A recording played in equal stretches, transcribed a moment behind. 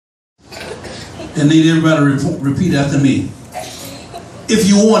And need everybody to repeat after me. If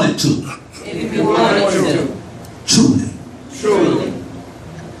you wanted to. If you wanted to. Truly. Truly.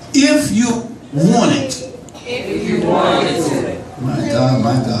 If you wanted. If you wanted to. My God,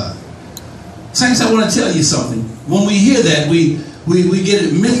 my God. Saints, I want to tell you something. When we hear that, we get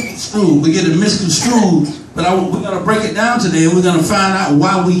it misconstrued. We get it misconstrued. But we're going to break it down today, and we're going to find out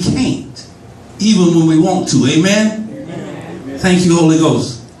why we can't, even when we want to. Amen? Amen. Thank you, Holy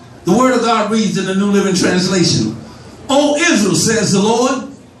Ghost. The Word of God reads in the New Living Translation. O Israel, says the Lord,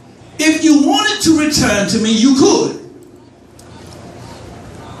 if you wanted to return to me, you could.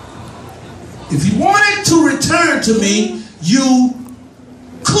 If you wanted to return to me, you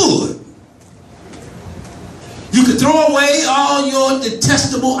could. You could throw away all your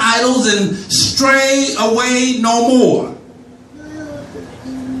detestable idols and stray away no more.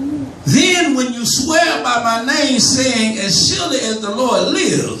 Then when you swear by my name, saying, as surely as the Lord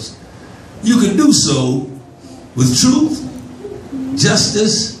lives, you can do so with truth,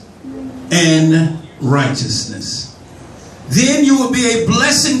 justice, and righteousness. Then you will be a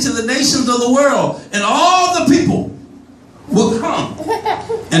blessing to the nations of the world, and all the people will come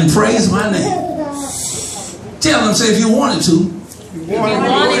and praise my name. Tell them, say, if you wanted to. They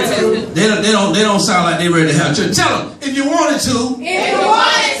don't sound like they're ready to have church. Tell them, if you wanted to. If you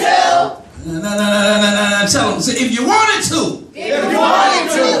wanted to. No. Tell them, say, if you wanted to. If you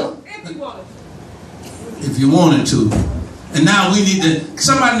wanted to. If you wanted to. And now we need to,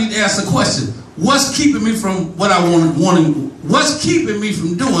 somebody need to ask the question, what's keeping me from what I want? What's keeping me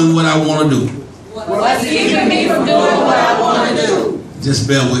from doing what I want to do? What's keeping me from doing what I want to do? Just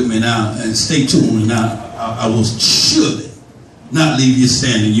bear with me now and stay tuned. Now, I will surely not leave you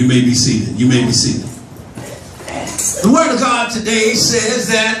standing. You may be seated. You may be seated. The Word of God today says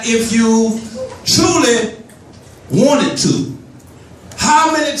that if you truly wanted to,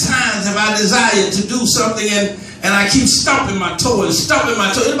 how many times have I desired to do something and I keep stomping my toe and stomping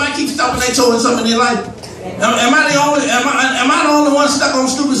my toe? Anybody keep stomping their toe in something in their life? Am I the only one stuck on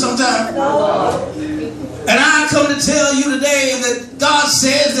stupid sometimes? No. And I come to tell you today that God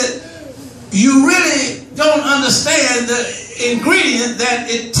says that you really don't understand the ingredient that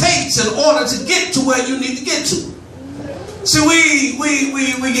it takes in order to get to where you need to get to. See,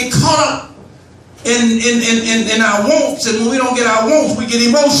 we get caught up in our wants, and when we don't get our wants, we get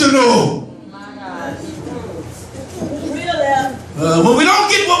emotional. When we don't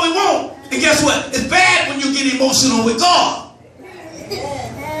get what we want, and guess what? It's bad when you get emotional with God.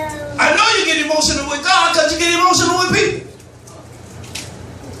 I know you get emotional with God because you get emotional with people.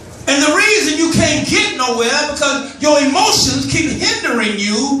 And the reason you can't get nowhere because your emotions keep hindering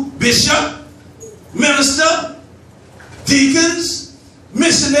you, bishop, minister, deacons,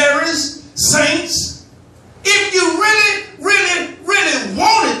 missionaries, saints. If you really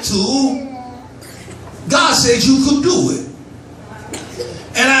wanted to, God says you could do it.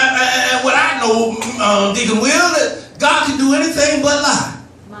 And what I know, Deacon Will, that God can do anything but lie.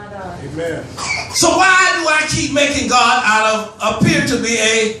 My God. Amen. So why do I keep making God out of appear to be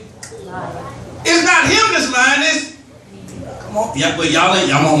a liar? It's not him that's lying. It's come on, yeah, but y'all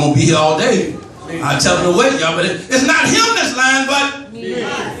gonna be here all day. I tell them to wait, y'all, but it's not him that's lying, but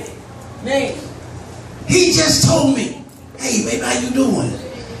me. He just told me, hey, baby, how you doing?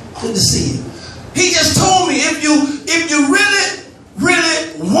 Good to see you. He just told me if you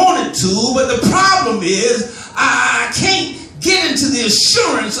really wanted to, but the problem is I can't get into the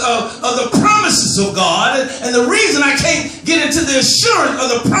assurance of the promises of God. And the reason I can't get into the assurance of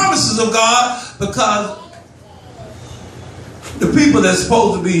the promises of God, because the people that's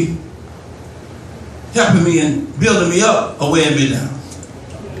supposed to be helping me and building me up are weighing me down.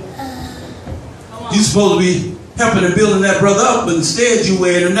 You're supposed to be helping and building that brother up, but instead you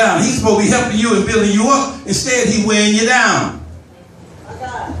weighing him down. He's supposed to be helping you and building you up. Instead, he's weighing you down.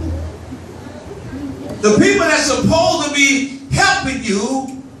 The people that's supposed to be helping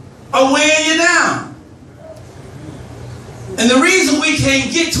you are weighing you down. And the reason we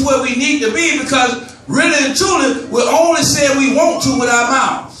can't get to where we need to be because really and truly we only say we want to with our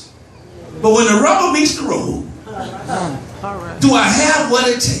mouths. But when the rubber meets the road, do I have what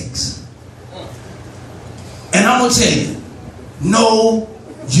it takes? And I'm going to tell you, no,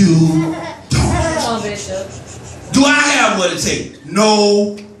 you don't. Do I have what it takes?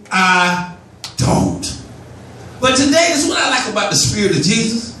 No, I don't. But today, this is what I like about the Spirit of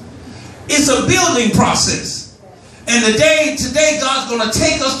Jesus. It's a building process. And today God's going to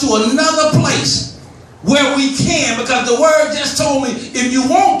take us to another place where we can, because the Word just told me, if you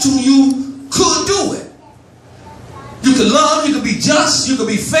want to, you could do it. You can love, you can be just, you can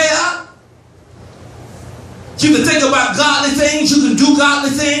be fair. You can think about godly things, you can do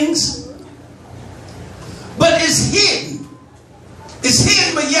godly things. hidden. It's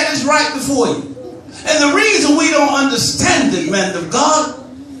hidden, but yet it's right before you. And the reason we don't understand it, man of God,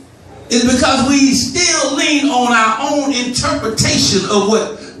 is because we still lean on our own interpretation of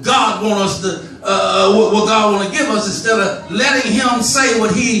what God wants us to, what God wants to give us, instead of letting Him say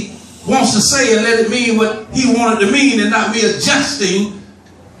what He wants to say and let it mean what He wanted to mean, and not be adjusting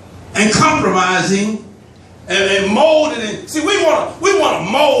and compromising and molding it. See, we want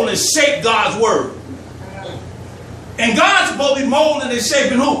to mold and shape God's word. And God's supposed to be molding and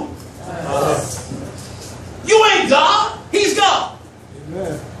shaping who? You ain't God. He's God.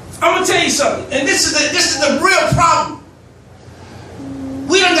 Amen. I'm going to tell you something. And this is the real problem.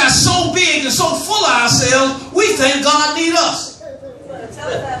 We done got so big and so full of ourselves, we think God need us.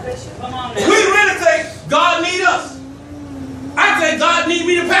 We really think God need us. I think God need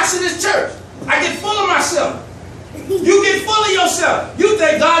me to pastor this church. I get full of myself. You get full of yourself. You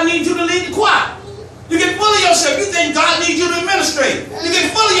think God needs you to lead the choir. You get full of yourself. You think God needs you to administrate. You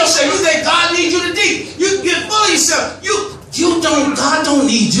get full of yourself. You think God needs you to teach. You get full of yourself. God don't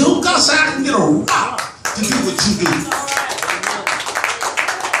need you. God said, I can get a rock to do what you do.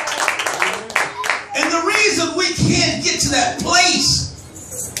 And the reason we can't get to that place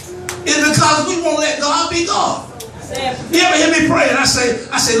is because we won't let God be God. You ever hear me pray? And I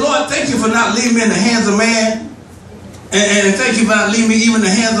say, Lord, thank you for not leaving me in the hands of man. And thank you for not leaving me even in the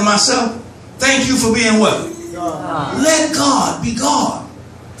hands of myself. Thank you for being what? God. Let God be God.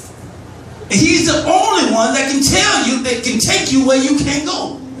 And He's the only one that can tell you, that can take you where you can't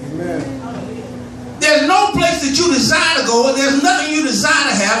go. Amen. There's no place that you desire to go, and there's nothing you desire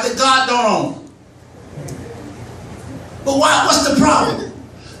to have that God don't own. But why? What's the problem?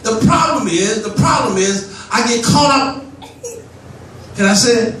 The problem is I get caught up. Can I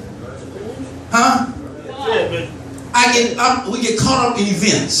say it? Huh? We get caught up in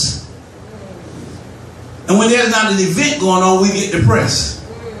events. And when there's not an event going on, we get depressed.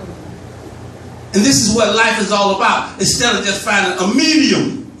 And this is what life is all about. Instead of just finding a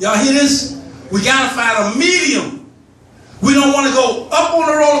medium. Y'all hear this? We got to find a medium. We don't want to go up on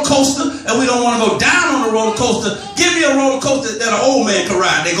the roller coaster, and we don't want to go down on the roller coaster. Give me a roller coaster that an old man can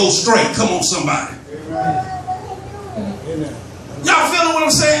ride. They go straight. Come on, somebody. Y'all feeling what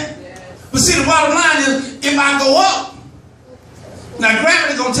I'm saying? But see, the bottom line is, if I go up, now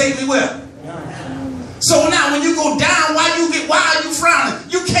gravity gonna take me where? So now when you go down, why are you frowning?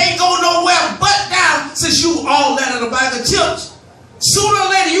 You can't go nowhere but down, since you all that in a bag of chips. Sooner or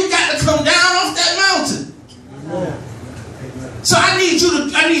later, you got to come down off that mountain. So I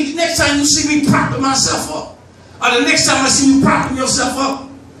need next time you see me propping myself up, or the next time I see you propping yourself up,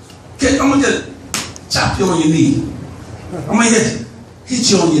 okay, I'm gonna just chop you on your knee. I'm gonna hit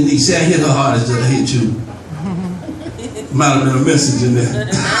you on your knee. See, I hit her hard as I hit you. Might have been a message in there.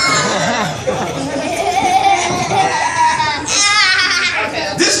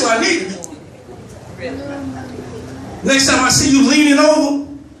 This is what I need. Next time I see you leaning over,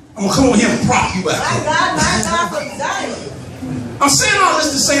 I'm gonna come over here and prop you back. I'm saying all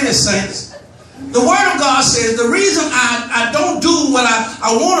this to say this, saints. The Word of God says the reason I don't do what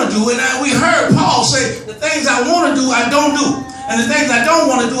I want to do, and we heard Paul say, the things I want to do, I don't do. And the things I don't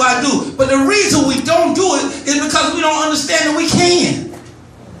want to do, I do. But the reason we don't do it is because we don't understand that we can.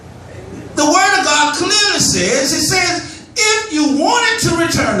 The Word of God clearly says, it says, if you wanted to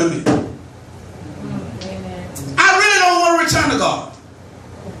return to me, I really don't want to return to God.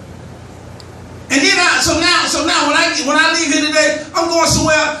 And then so now when I leave here today, I'm going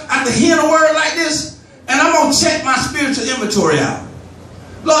somewhere after hearing a word like this, and I'm gonna check my spiritual inventory out.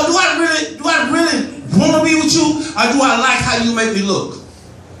 Lord, do I really want to be with you, or do I like how you make me look?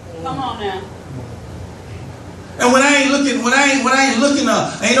 Come on now. And when I ain't looking,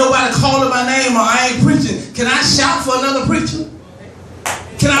 ain't nobody calling my name, or I ain't preaching, can I shout for another preacher?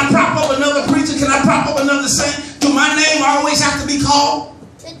 Can I prop up another preacher? Can I prop up another saint? Do my name always have to be called?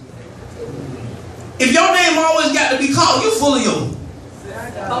 If your name always got to be called, you full of your.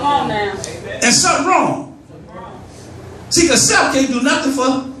 Come on now. And something wrong. See, because self can't do nothing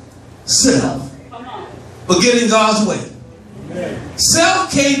for self. But get in God's way.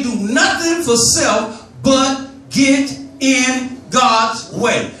 Self can't do nothing for self but get in God's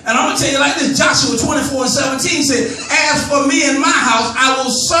way. And I'm going to tell you like this. Joshua 24:17 said, as for me and my house, I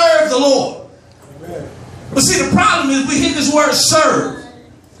will serve the Lord. But see, the problem is we hear this word serve,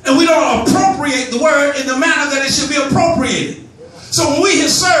 and we don't appropriate the word in the manner that it should be appropriated. So when we hear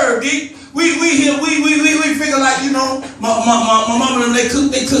served, we figure like, you know, my mama and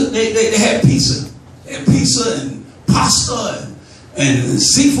them, they had pizza. They had pizza and pasta and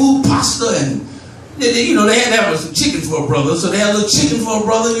seafood pasta and You know, they had to have some chicken for a brother, so they had a little chicken for a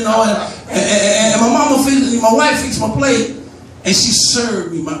brother, you know, and my wife fixed my plate, and she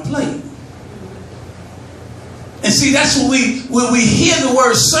served me my plate. And see, that's when we hear the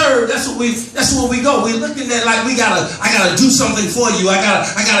word serve, that's where we go. We're looking at like I gotta do something for you. I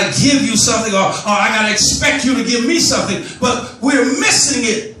gotta give you something, or I gotta expect you to give me something. But we're missing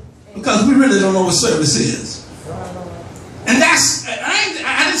it because we really don't know what service is. And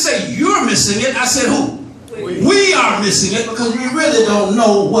I didn't say you're missing it. I said who? We are missing it because we really don't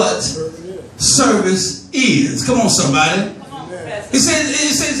know what service is. Come on, somebody.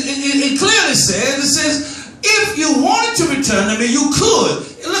 It clearly says, if you wanted to return to me, you could.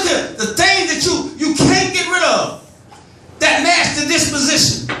 Look at the thing that you can't get rid of. That nasty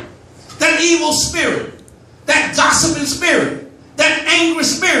disposition, that evil spirit, that gossiping spirit, that angry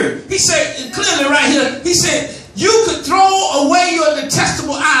spirit. He said clearly right here, he said, you could throw away your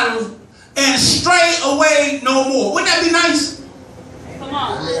detestable idol and stray away no more. Wouldn't that be nice? Come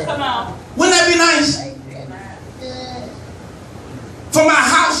on. Wouldn't that be nice? For my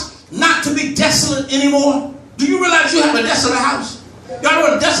house not to be desolate anymore. Do you realize you have a desolate house? Y'all know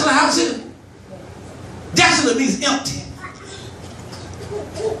what a desolate house is? Desolate means empty.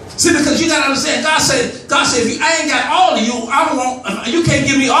 See, because you got to understand, God said, if I ain't got all of you, I don't want. If you can't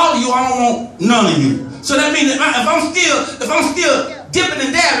give me all of you, I don't want none of you. So that means if I'm still dipping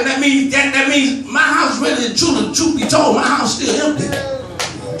and dabbing, that means my house really, truth be told, my house still empty.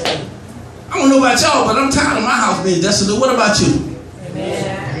 I don't know about y'all, but I'm tired of my house being desolate. What about you?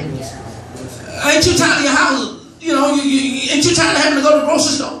 Ain't you tired of your house? You know, ain't you tired of having to go to the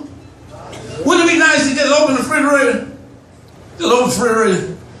grocery store? Wouldn't it be nice to just open the refrigerator? Just open the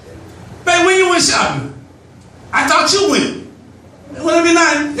refrigerator. Babe, when you went shopping? I thought you went. Wouldn't it be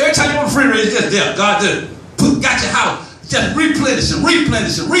nice? Every time you open the refrigerator, it's just there. God just got your house. Just replenishing.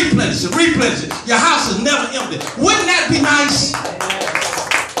 Your house is never empty. Wouldn't that be nice?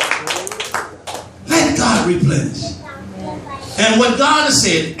 Let God replenish. And what God has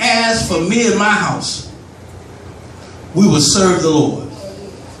said, as for me and my house, we will serve the Lord.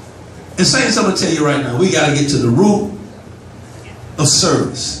 And saints, I'm going to tell you right now, we got to get to the root of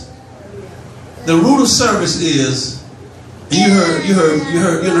service. The root of service is, and you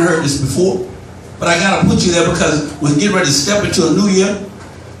heard this before, but I got to put you there because we're getting ready to step into a new year.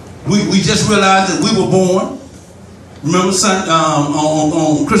 We just realized that we were born. Remember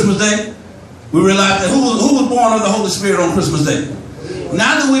on Christmas Day? We realized that who was born of the Holy Spirit on Christmas Day?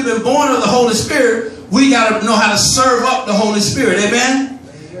 Now that we've been born of the Holy Spirit, we got to know how to serve up the Holy Spirit. Amen?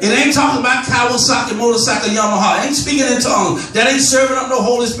 It ain't talking about Kawasaki, motorcycle, Yamaha. It ain't speaking in tongues. That ain't serving up the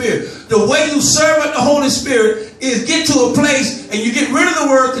Holy Spirit. The way you serve up the Holy Spirit is get to a place and you get rid of the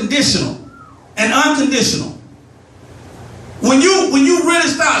word conditional and unconditional. When you really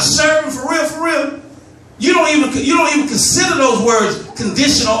start serving for real, you don't even consider those words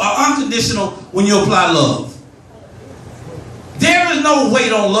conditional or unconditional when you apply love. There is no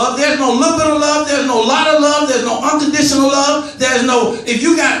weight on love. There's no little bit of love. There's no lot of love. There's no unconditional love. There's no, if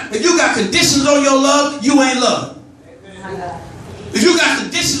you got conditions on your love, you ain't loving. If you got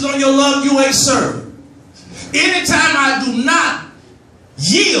conditions on your love, you ain't serving. Anytime I do not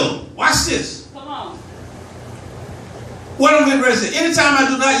yield, watch this. Come on. What I'm getting ready to say, anytime I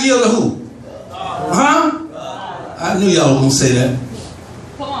do not yield to who? Huh? I knew y'all were going to say that.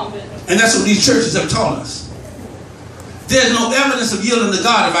 Come on, Bishop. And that's what these churches have taught us. There's no evidence of yielding to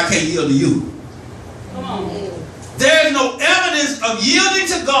God if I can't yield to you. Come on. There's no evidence of yielding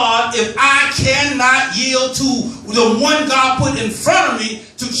to God if I cannot yield to the one God put in front of me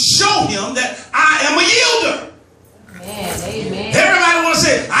to show him that I am a yielder. Amen. Everybody want to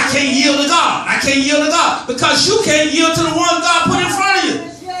say, I can't yield to God. I can't yield to God. Because you can't yield to the one God put in front of you.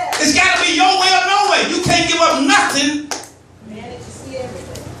 It's got to be your way or no way. You can't give up nothing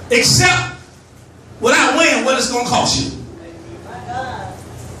except without weighing what it's going to cost you.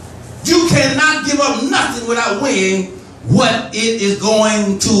 You cannot give up nothing without weighing what it is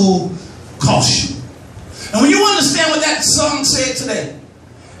going to cost you. And when you understand what that song said today,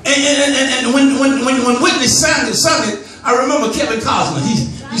 and when Whitney sung it, I remember Kevin Costner.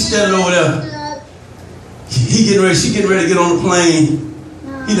 He's standing over there. She getting ready to get on the plane.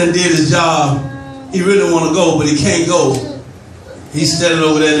 He done did his job. He really want to go, but he can't go. He's standing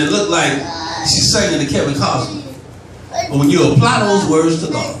over there, and it looked like she's singing to Kevin Costner. But when you apply those words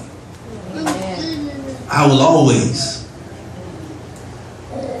to God, I will always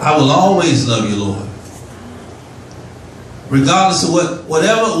love you, Lord. Regardless of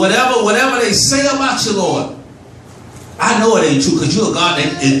whatever they say about you, Lord. I know it ain't true because you're a God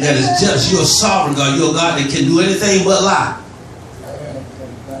that is just. You're a sovereign God. You're a God that can do anything but lie.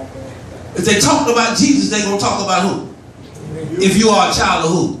 If they talk about Jesus, they're going to talk about who? If you are a child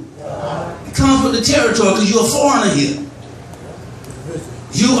of who? It comes with the territory because you're a foreigner here.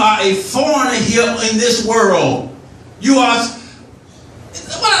 You are a foreigner here in this world. You are.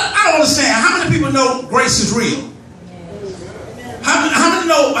 Well, I don't understand. How many people know grace is real?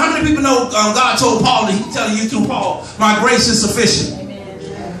 How many people know God told Paul, and He's telling you through Paul, my grace is sufficient?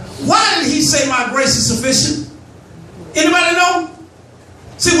 Why did He say my grace is sufficient? Anybody know?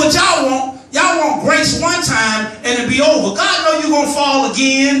 See what y'all want grace one time and it be over. God knows you're going to fall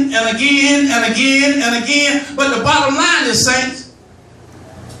again and again and again and again. But the bottom line is, saints,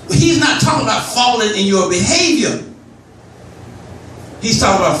 He's not talking about falling in your behavior. He's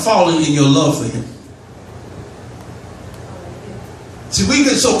talking about falling in your love for Him. See, we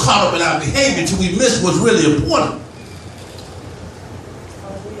get so caught up in our behavior till we miss what's really important.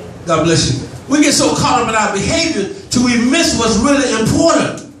 God bless you. We get so caught up in our behavior till we miss what's really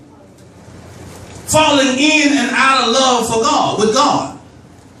important. Falling in and out of love for God, with God.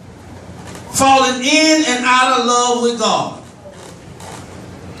 Falling in and out of love with God.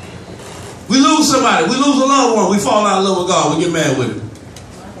 We lose somebody. We lose a loved one. We fall out of love with God. We get mad with Him.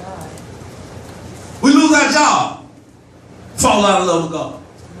 We lose our job. Fall out of love with God.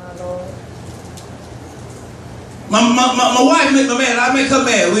 My wife make me mad. I make her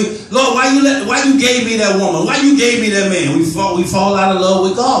mad. Lord, why you gave me that woman? Why you gave me that man? We fall out of love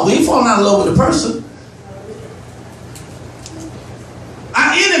with God. We ain't falling out of love with the person.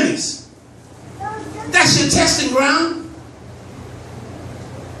 Our enemies. That's your testing ground.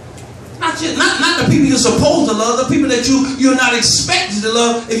 Not the people you're supposed to love, the people that you're not expected to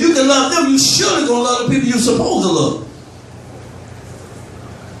love. If you can love them, you surely gonna love the people you're supposed to love.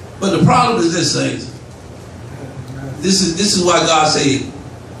 But the problem is this, saints. This is why God said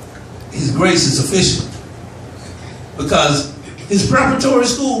His grace is sufficient. Because His preparatory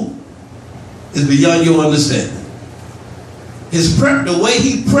school is beyond your understanding. The way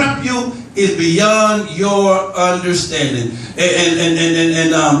He prepped you is beyond your understanding.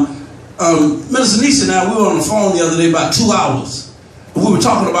 Minister Nisa and I, we were on the phone the other day about 2 hours. And we were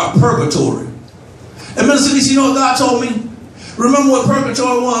talking about purgatory. And Minister Nisa, you know what God told me? Remember what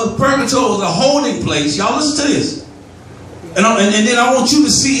purgatory was? Purgatory was a holding place. Y'all listen to this. And then I want you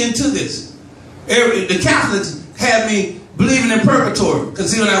to see into this. The Catholics had me believing in purgatory.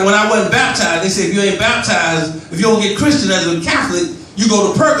 Because when I wasn't baptized, they said if you ain't baptized, if you don't get Christian as a Catholic, you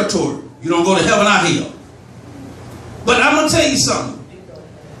go to purgatory. You don't go to heaven or hell. But I'm going to tell you something.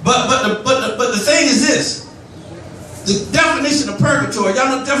 But the thing is this. The definition of purgatory, y'all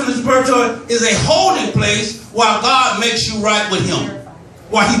know the definition of purgatory is a holding place while God makes you right with Him.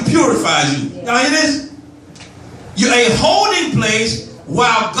 While He purifies you. Y'all hear this? You're a holding place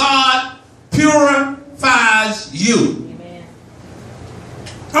while God purifies you. Amen.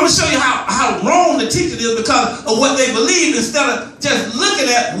 I'm going to show you how wrong the teaching is because of what they believe instead of just looking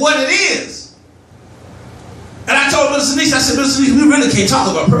at what it is. And I told Minister Nisa, I said, Minister Nisa, we really can't talk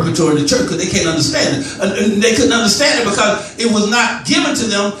about purgatory in the church because they can't understand it. And they couldn't understand it because it was not given to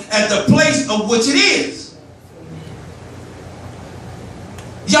them at the place of which it is.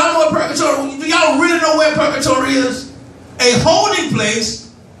 Y'all know what purgatory, do y'all really know where purgatory is? A holding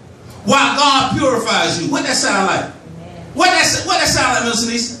place while God purifies you. What that sound like? What that sound like,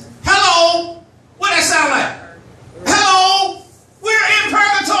 Minister Nisa? Hello? What that sound like? Hello? We're in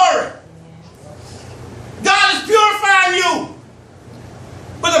purgatory. God is purifying you.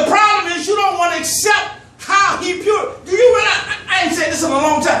 But the problem is you don't want to accept how He purifies. Do you realize, I ain't said this in a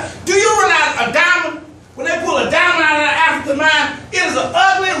long time. Do you realize a diamond, when they pull a diamond out of the African mine, it is an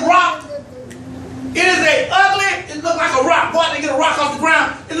ugly rock. It is it looks like a rock. Go out and get a rock off the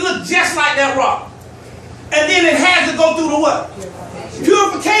ground. It looks just like that rock. And then it has to go through the what?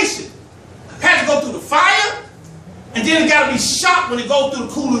 Purification. It has to go through the fire. And then it got to be shot when it goes through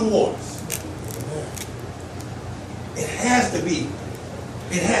the cooling waters. It has to be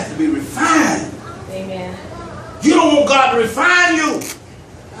refined. Amen. You don't want God to refine you.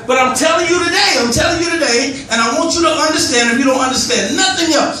 But I'm telling you today, and I want you to understand, if you don't understand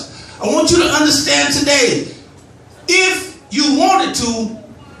nothing else, I want you to understand today, if you wanted to,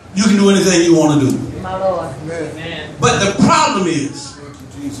 you can do anything you want to do. My Lord. Amen. But the problem is,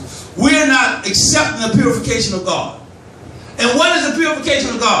 we're not accepting the purification of God. And what is the purification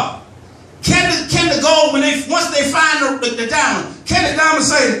of God? Can the gold, once they find the diamond, can the diamond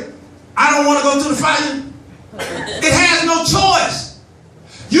say, I don't want to go through the fire? It has no choice.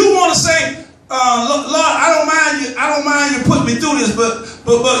 You want to say, Lord, I don't mind you putting me through this, but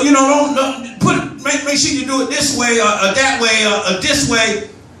you know, don't make sure you do it this way or that way or this way,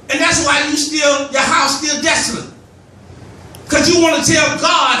 and that's why your house still desolate. Because you want to tell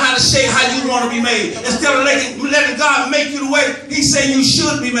God how to shape how you want to be made. Instead of letting God make you the way He said you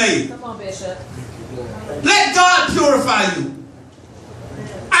should be made. Come on, Bishop. Let God purify you.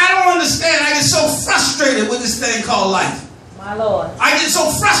 I don't understand. I get so frustrated with this thing called life. My Lord. I get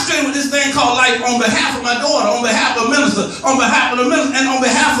so frustrated with this thing called life on behalf of my daughter, on behalf of minister, on behalf of the minister, and on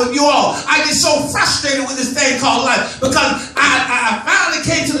behalf of you all. I get so frustrated with this thing called life because I finally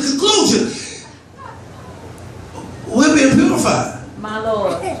came to the conclusion we're being purified. My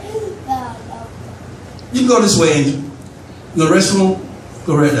Lord. You can go this way, Angel. You go to the restroom?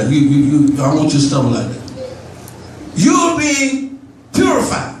 Go right there. I don't want you to stumble like that. You're being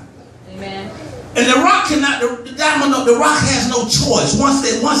purified. Amen. And the rock cannot, the rock has no choice. Once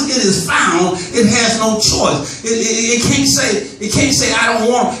it is found, it has no choice. It can't say I don't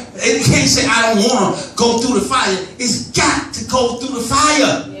want to go through the fire. It's got to go through the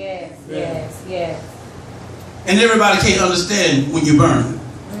fire. Yes. And everybody can't understand when you burn.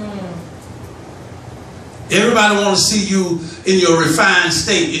 Everybody wants to see you in your refined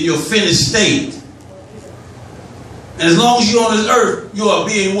state, in your finished state. And as long as you're on this earth, you are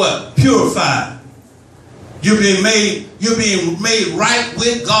being what? Purified. You're being made right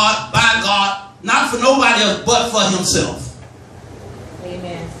with God, by God, not for nobody else, but for Himself.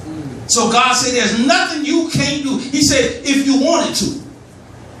 Amen. So God said there's nothing you can't do. He said if you wanted to.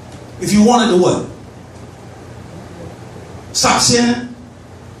 If you wanted to what? Stop sinning,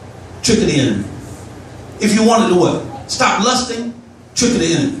 trick of the enemy. If you wanted to what? Stop lusting, trick of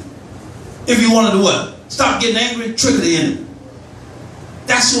the enemy. If you wanted to what? Stop getting angry, trick of the enemy.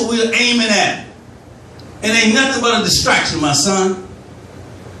 That's what we're aiming at. It ain't nothing but a distraction, my son.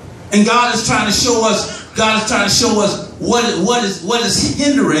 And God is trying to show us, what is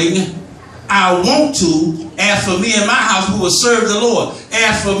hindering our want to. As for me and my house, we will serve the Lord.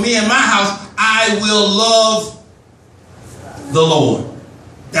 As for me and my house, I will love the Lord.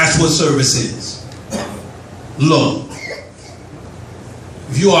 That's what service is. Love.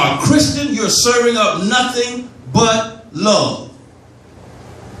 If you are a Christian, you're serving up nothing but love.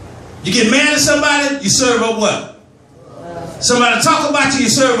 You get mad at somebody, you serve up what? Somebody talk about you, you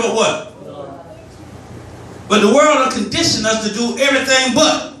serve up what? But the world will condition us to do everything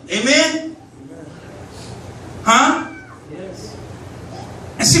but. Amen? Huh? Yes.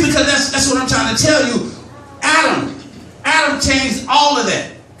 And see, because that's what I'm trying to tell you. Adam changed all of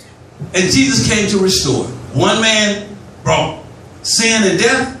that. And Jesus came to restore. One man brought sin and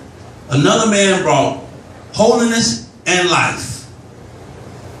death. Another man brought holiness and life.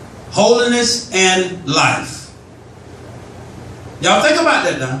 Holiness and life. Y'all think about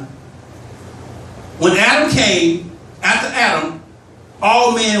that now. When Adam came, after Adam,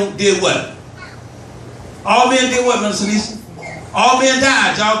 all men did what? All men did what, Minister Lisa? All men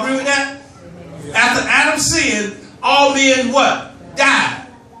died. Y'all agree with that? After Adam sinned, all men what? Died.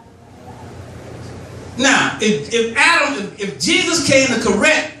 Now, if Jesus came to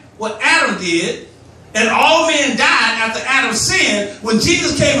correct what Adam did, and all men died after Adam sinned, when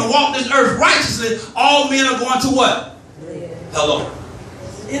Jesus came and walked this earth righteously, all men are going to what? Hello.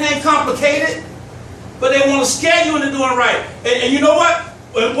 It ain't complicated, but they want to scare you into doing right. And you know what?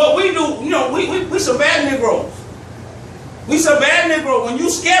 What we do, you know, we some bad Negroes. We some bad Negroes. When you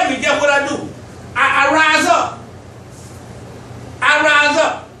scare me, guess what I do? I rise up. I rise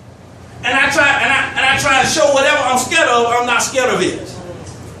up. And I try to show whatever I'm scared of, I'm not scared of it.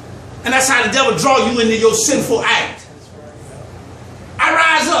 And that's how the devil draw you into your sinful act. I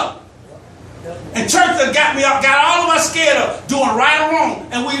rise up. And church that got all of us scared of doing right or wrong.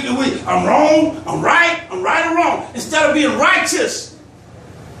 And I'm wrong, I'm right or wrong. Instead of being righteous.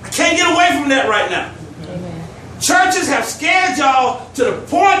 I can't get away from that right now. Amen. Churches have scared y'all to the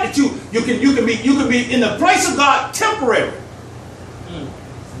point that you can be in the place of God temporary.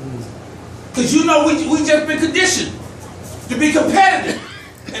 Because you know we just been conditioned to be competitive.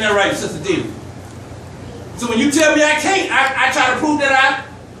 Ain't that right, Sister Dina? So when you tell me I can't, I try to prove that I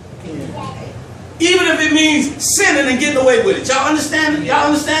can. Even if it means sinning and getting away with it. Y'all understand it? Y'all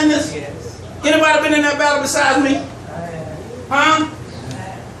understand this? Yes. Anybody been in that battle besides me? Huh?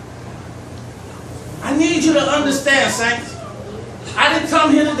 I need you to understand, saints. I didn't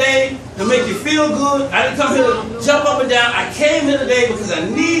come here today to make you feel good. I didn't come here to jump up and down. I came here today because I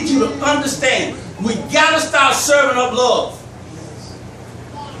need you to understand. We got to start serving up love.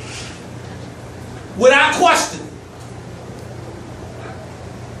 Without question.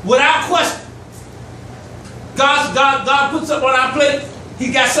 Without question. God puts something on our plate.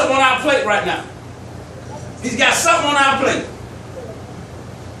 He got something on our plate right now. He's got something on our plate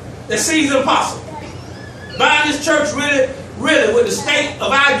that seems impossible. Buying this church really with the state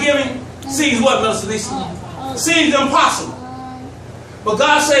of our giving seems what, Minister Lisa? Seems impossible. But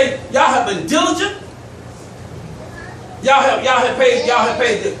God say, y'all have been diligent. Y'all have paid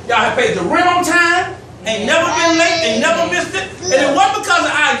the rent on time. Ain't never been late, ain't never missed it. And it wasn't because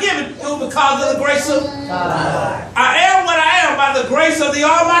of our giving, it was because of the grace of God. I am what I am by the grace of the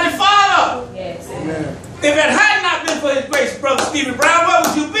Almighty Father. Yes. Amen. If it had not been for His grace, Brother Stephen Brown, where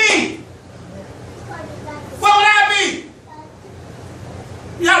would you be? Where would I be?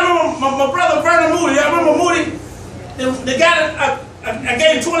 Y'all remember my brother Vernon Moody? Y'all remember Moody? The guy that I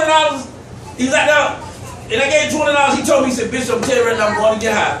gave him $20. He's out there, and I gave him $20. He told me, he said, Bishop, I'm telling you right now, I'm going to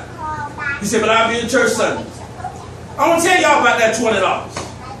get high. He said, but I'll be in church Sunday. I want to tell y'all about that $20.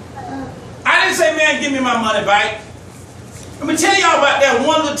 I didn't say, man, give me my money back. Let me tell y'all about that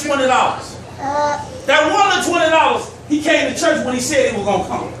one little $20. That one little $20, he came to church when he said he was going to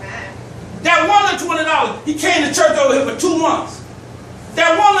come. That one little $20, he came to church over here for 2 months.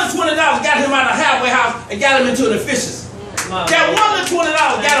 That one little $20 got him out of the halfway house and got him into an efficiency. That one little $20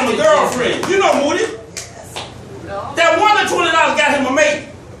 got him a girlfriend. You know Moody. That one little $20 got him a mate.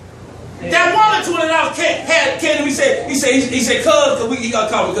 That one or $20 came to me. He said, cuz, he got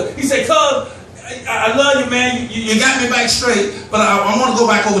to call me cuz. He said, cuz, I love you, man. You got me back straight, but I want to go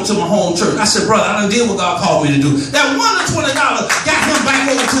back over to my home church. I said, brother, I done did what God called me to do. That one or $20 got him back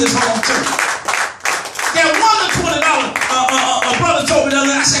over to his home church. That one or $20, a brother told me the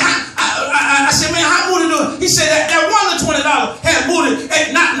other day. I said, man, how Moody doing? He said that one or $20 had Moody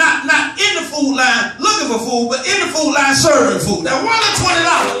not in the food line looking for food, but in the food line serving food. That one or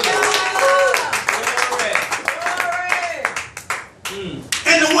 $20.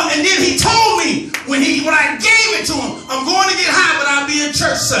 And then he told me when I gave it to him, I'm going to get high, but I'll be in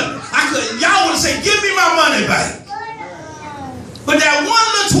church Sunday. Y'all would say, give me my money back. But that one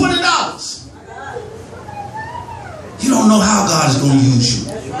little $20, you don't know how God is going to use you.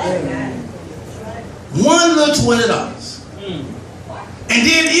 One little $20. And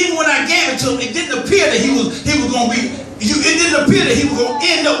then even when I gave it to him, it didn't appear that he was going to be. It didn't appear that he was going to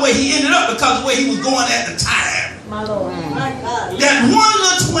end up where he ended up because of where he was going at the time. My Lord. That one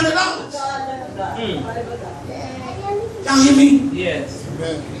little $20. Y'all hear me? Yes.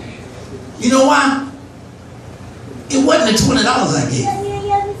 You know why? It wasn't the $20 I gave.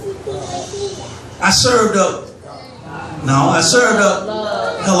 I served up. No, I served up.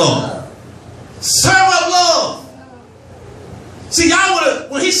 Hello. Serve up love. See, y'all would have,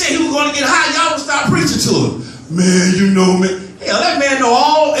 when he said he was going to get high, y'all would start preaching to him. Man, you know me. Hell, that man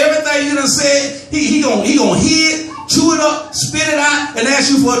know everything you done said. He gonna hear it, chew it up, spit it out, and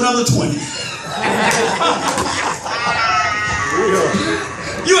ask you for another 20.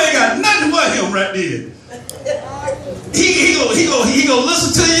 You ain't got nothing but him right there. He gonna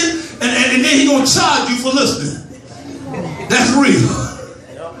listen to you, and then he gonna charge you for listening. That's real.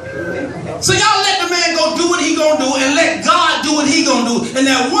 So y'all let the man go do what he gonna do, and let God do what he gonna do. And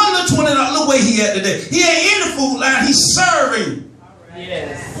that one little $20, look where he at today. He ain't in the food line, he's serving.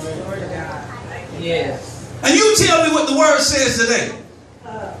 Yes. Yes. And you tell me what the word says today.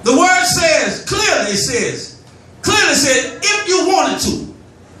 The word says, clearly says, if you wanted to.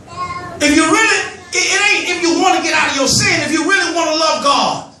 If you really, it ain't if you want to get out of your sin, if you really want to love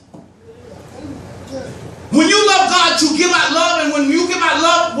God. When you love God, you give out love, and when you give out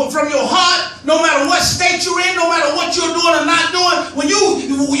love from your heart, no matter what state you're in, no matter what you're doing or not doing, when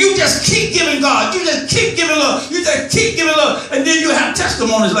you just keep giving God, you just keep giving love, you just keep giving love, and then you have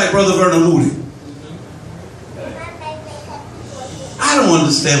testimonies like Brother Vernon Moody. I don't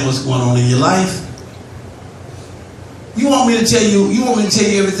understand what's going on in your life. You want me to tell you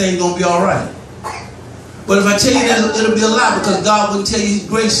everything's gonna be all right. But if I tell you that, it'll be a lie, because God wouldn't tell you His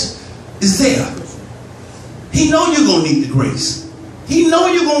grace is there. He know you're going to need the grace. He know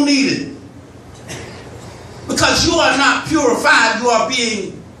you're going to need it. Because you are not purified, you are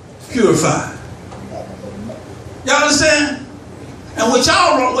being purified. Y'all understand? And what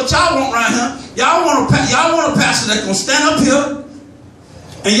y'all want right here, y'all want a pastor that's going to stand up here,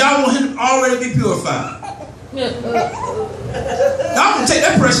 and y'all want him to already be purified. Y'all can take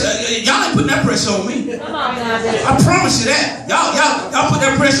that pressure. Y'all ain't putting that pressure on me. I promise you that. Y'all put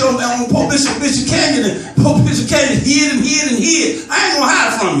that pressure on Pope Bishop Canyon, and Pope Bishop Canyon hid. I ain't gonna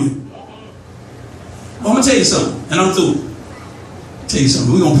hide from you. I'm gonna tell you something, and I'm through. Tell you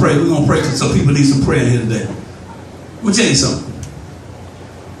something. We're gonna pray. Because some people need some prayer here today. I'm gonna tell you something.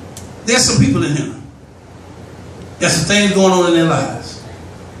 There's some people in here. There's some things going on in their lives.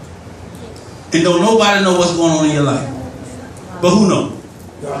 And don't nobody know what's going on in your life. But who knows?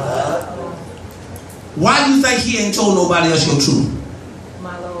 Why do you think He ain't told nobody else your truth?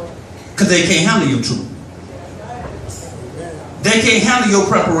 My Lord. Because they can't handle your truth. They can't handle your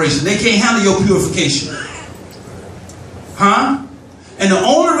preparation. They can't handle your purification. Huh? And the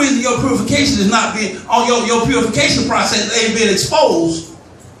only reason your purification is not being, your purification process ain't being exposed,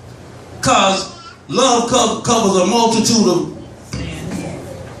 because love covers a multitude of.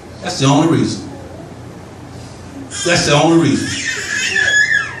 That's the only reason. That's the only reason.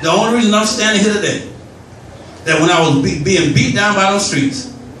 The only reason I'm standing here today, that when I was being beat down by those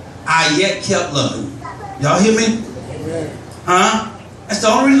streets, I yet kept loving. Y'all hear me? Huh? That's the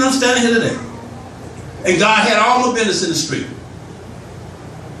only reason I'm standing here today. And God had all my business in the street.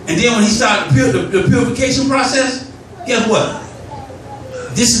 And then when he started the purification process, guess what?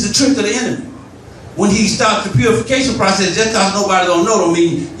 This is the trick of the enemy. When he starts the purification process, just because nobody don't know don't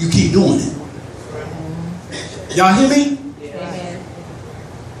mean you keep doing it. Y'all hear me? Amen.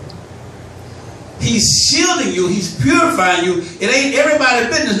 He's shielding you. He's purifying you. It ain't everybody's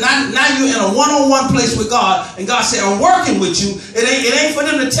business. Now you're in a one-on-one place with God, and God said, I'm working with you. It ain't for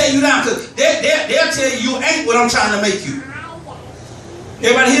them to tear you down, because they'll tell you ain't what I'm trying to make you.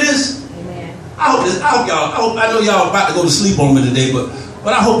 Everybody hear this? Amen. I know y'all about to go to sleep on me today,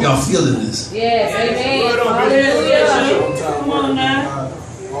 but I hope y'all feeling this. Yes, amen. Hallelujah. Come on now.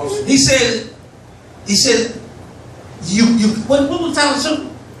 He said, what was that?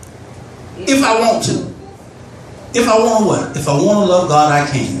 If I want to. If I want what? If I want to love God, I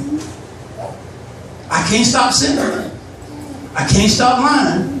can. I can't stop sinning. I can't stop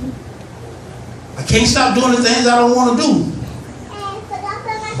lying. I can't stop doing the things I don't want to do.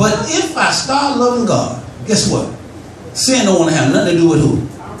 But if I start loving God, guess what? Sin don't want to have nothing to do with who?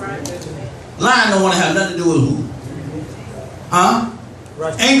 Lying don't want to have nothing to do with who? Huh?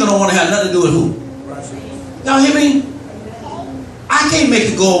 Anger don't want to have nothing to do with who? Y'all hear me? I can't make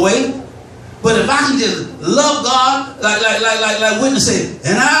it go away. But if I can just love God, like Whitney said,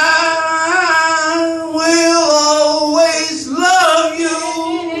 and I will always love you.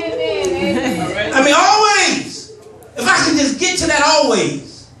 I mean, always. If I can just get to that always.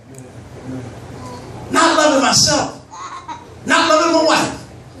 Not loving myself. Not loving my wife.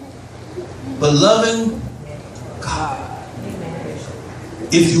 But loving God.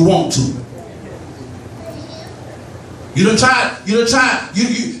 If you want to. You don't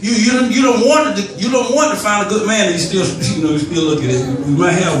want to find a good man and you still look at it. You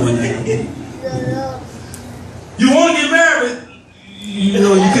might have one now. You want to get married, you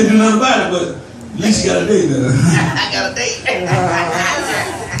can't do nothing about it, but at least you got a date now. I got a date.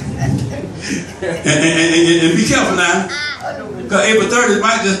 and be careful now. Because April 30th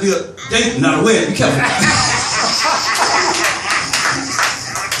might just be a date, not a wedding. Be careful.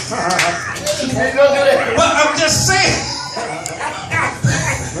 But I'm just saying.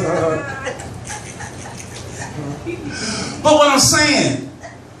 But what I'm saying,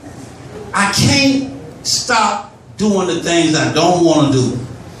 I can't stop doing the things I don't want to do.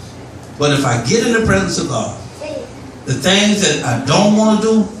 But if I get in the presence of God, the things that I don't want to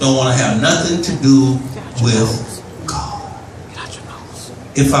do don't want to have nothing to do with God.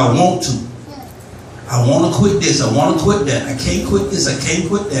 If I want to, I want to quit this, I want to quit that. I can't quit this, I can't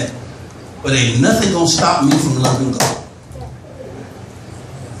quit that. But ain't nothing going to stop me from loving God.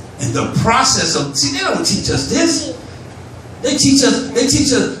 And the process of, see, they don't teach us this. They teach us,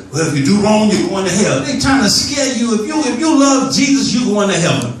 well, if you do wrong, you're going to hell. They're trying to scare you. If you love Jesus, you're going to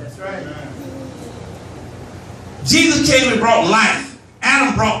heaven. That's right. Jesus came and brought life.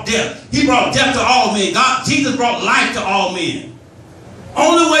 Adam brought death. He brought death to all men. Jesus brought life to all men.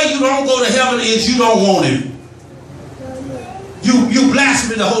 Only way you don't go to heaven is you don't want him. You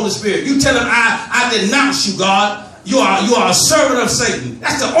blaspheme the Holy Spirit. You tell him, I denounce you, God. You are a servant of Satan.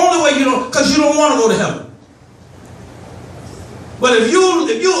 That's the only way you don't, because you don't want to go to heaven. But if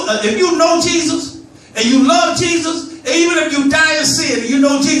you know Jesus and you love Jesus, and even if you die in sin and you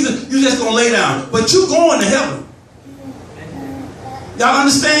know Jesus, you're just gonna lay down. But you going to heaven. Y'all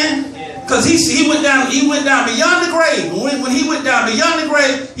understand? Because he went down beyond the grave. When he went down beyond the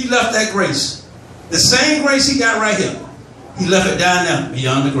grave, he left that grace. The same grace he got right here. He left it down there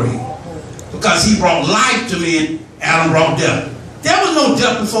beyond the grave. Because he brought life to men, Adam brought death. There was no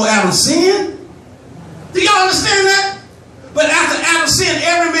death before Adam sinned. Do y'all understand that? But after Adam sinned,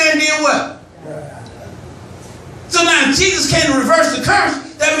 every man did what? So now if Jesus came to reverse the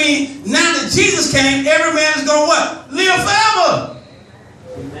curse, that means now that Jesus came, every man is going to what? Live forever.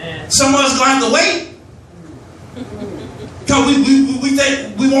 Amen. Some of us going to have to wait. Because we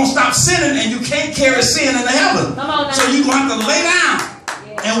think we won't stop sinning, and you can't carry sin into heaven. So you're going to have to lay down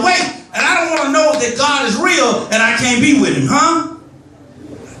and wait. And I don't want to know that God is real and I can't be with him, huh?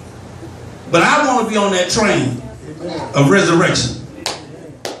 But I want to be on that train of resurrection.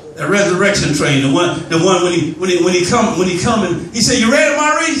 That resurrection train. The one when he come and he said, you ready,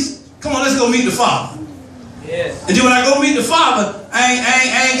 Maurice? Come on, let's go meet the Father. Yes. And then when I go meet the Father,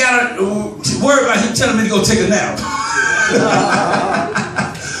 I ain't got to worry about him telling me to go take a nap.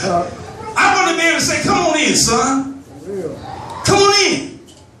 I want to be able to say, come on in, son. Come on in.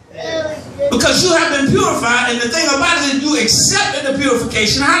 Because you have been purified, and the thing about it is you accepted the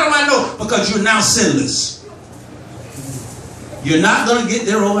purification. How do I know? Because you're now sinless. You're not going to get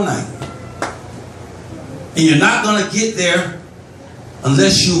there overnight. And you're not going to get there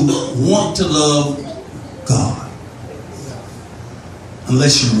unless you want to love God.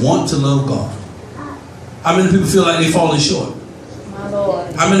 Unless you want to love God. How many people feel like they're falling short? My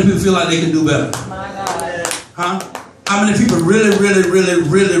Lord. How many people feel like they can do better? My God. Huh? How many people really want to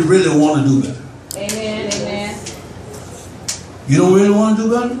do better? Amen, amen. You don't really want to do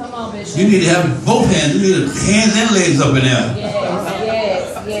better? Come on, Bishop. You need to have both hands. You need hands and legs up in there.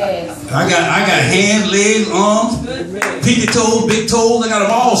 Yes. I got hands, legs, arms, pinky toes, big toes. I got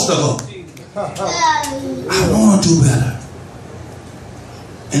them all stuck up. I want to do better.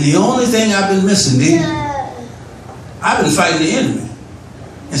 And the only thing I've been missing, I've been fighting the enemy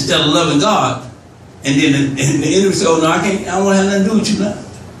instead of loving God. And then the enemy said, oh no, I don't want to have nothing to do with you now.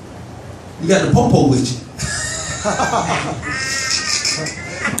 You got the popo with you.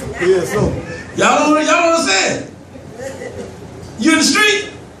 Y'all don't understand. You in the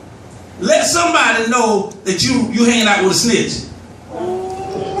street, let somebody know that you hanging out with a snitch.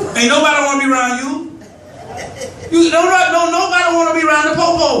 Ain't nobody want to be around you. Nobody want to be around the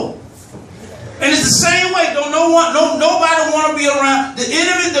popo. And it's the same way. Nobody want to be around the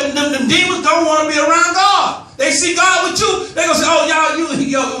enemy. The demons don't want to be around God. They see God with you. They gonna say, "Oh, y'all,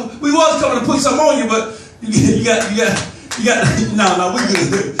 we was coming to put something on you, but you got. No, we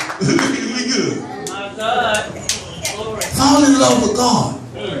good. we good." My God. Fall in love with God.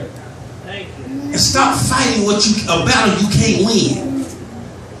 Thank you. And stop fighting a battle you can't win.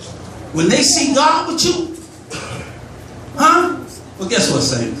 When they see God with you, huh? Well, guess what,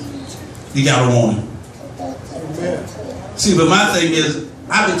 saints? You gotta want him. See, but my thing is,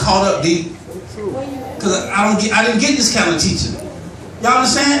 I've been caught up deep because I didn't get this kind of teaching. Y'all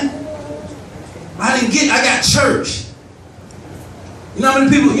understand? I got church. You know how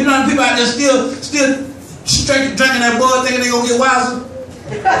many people out there still drinking that blood, thinking they're gonna get wiser?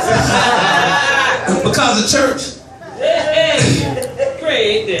 Because of church.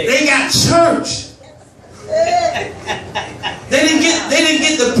 They got church. They didn't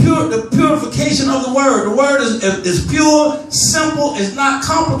get the purification of the word. The word is pure, simple, it's not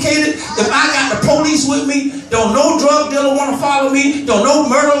complicated. If I got the police with me, don't no drug dealer want to follow me, don't no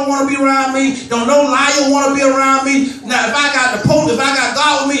murderer want to be around me, don't no liar want to be around me. Now if I got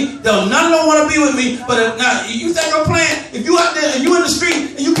God with me, none of them want to be with me. But now you think I'm playing? If you out there and you in the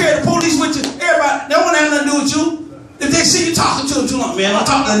street and you carry the police with you, everybody, they don't want to have nothing to do with you. If they see you talking to them too long, man, I'm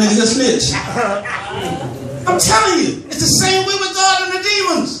talking to that nigga, he'll snitch. I'm telling you, it's the same way with God and the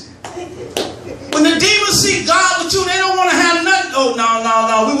demons. When the demons see God with you, they don't want to have nothing. Oh,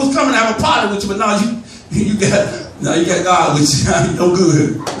 no, we was coming to have a party with you, but now you got God with you. I'm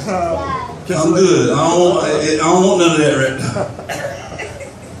good. I'm good. I don't want none of that right now.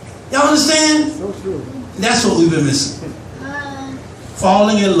 Y'all understand? That's what we've been missing.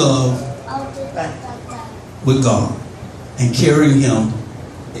 Falling in love with God and carrying Him.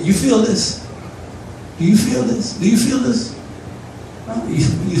 You feel this? Do you feel this? Do you feel this?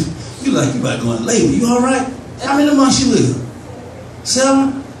 You like you about to go in labor. You all right? How many months you live?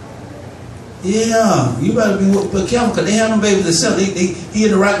 7? Yeah. You better be careful because they have them babies at 7. He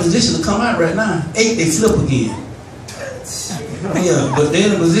in the right position to come out right now. 8, they flip again. Yeah, but they're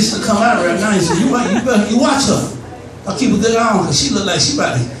in a position to come out right now. He said, you watch her. I'll keep a good eye on because she look like she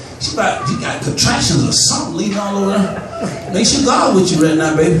got contractions or something leaving all over her. Make sure God with you right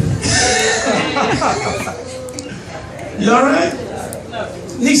now, baby. You all right?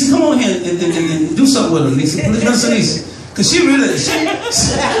 Nisa, come on here and do something with her, Nisa. Please, Nisa. Because she really,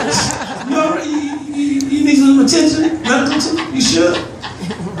 you all right? You need some attention? Medical attention? You sure?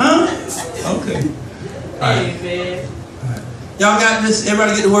 Huh? Okay. All right. Y'all got this?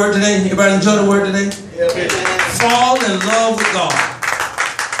 Everybody get the word today? Everybody enjoy the word today? Fall in love with God.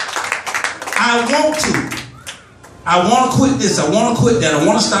 I want to quit this. I want to quit that. I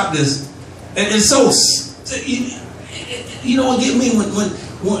want to stop this. And it's so, you know what get me? When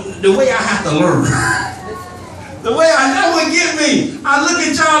the way I have to learn. The way that would get me. I look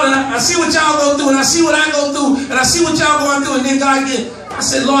at y'all and I see what y'all go through and I see what I go through and I see what y'all going through and then God I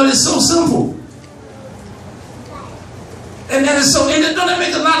said, Lord, it's so simple. And that is so, and don't that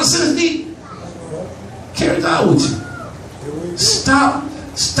make a lot of sense, D? Carry God with you.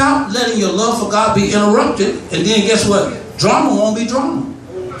 Stop letting your love for God be interrupted, and then guess what? Drama won't be drama.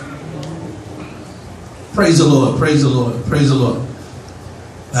 Praise the Lord, praise the Lord, praise the Lord.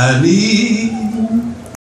 I need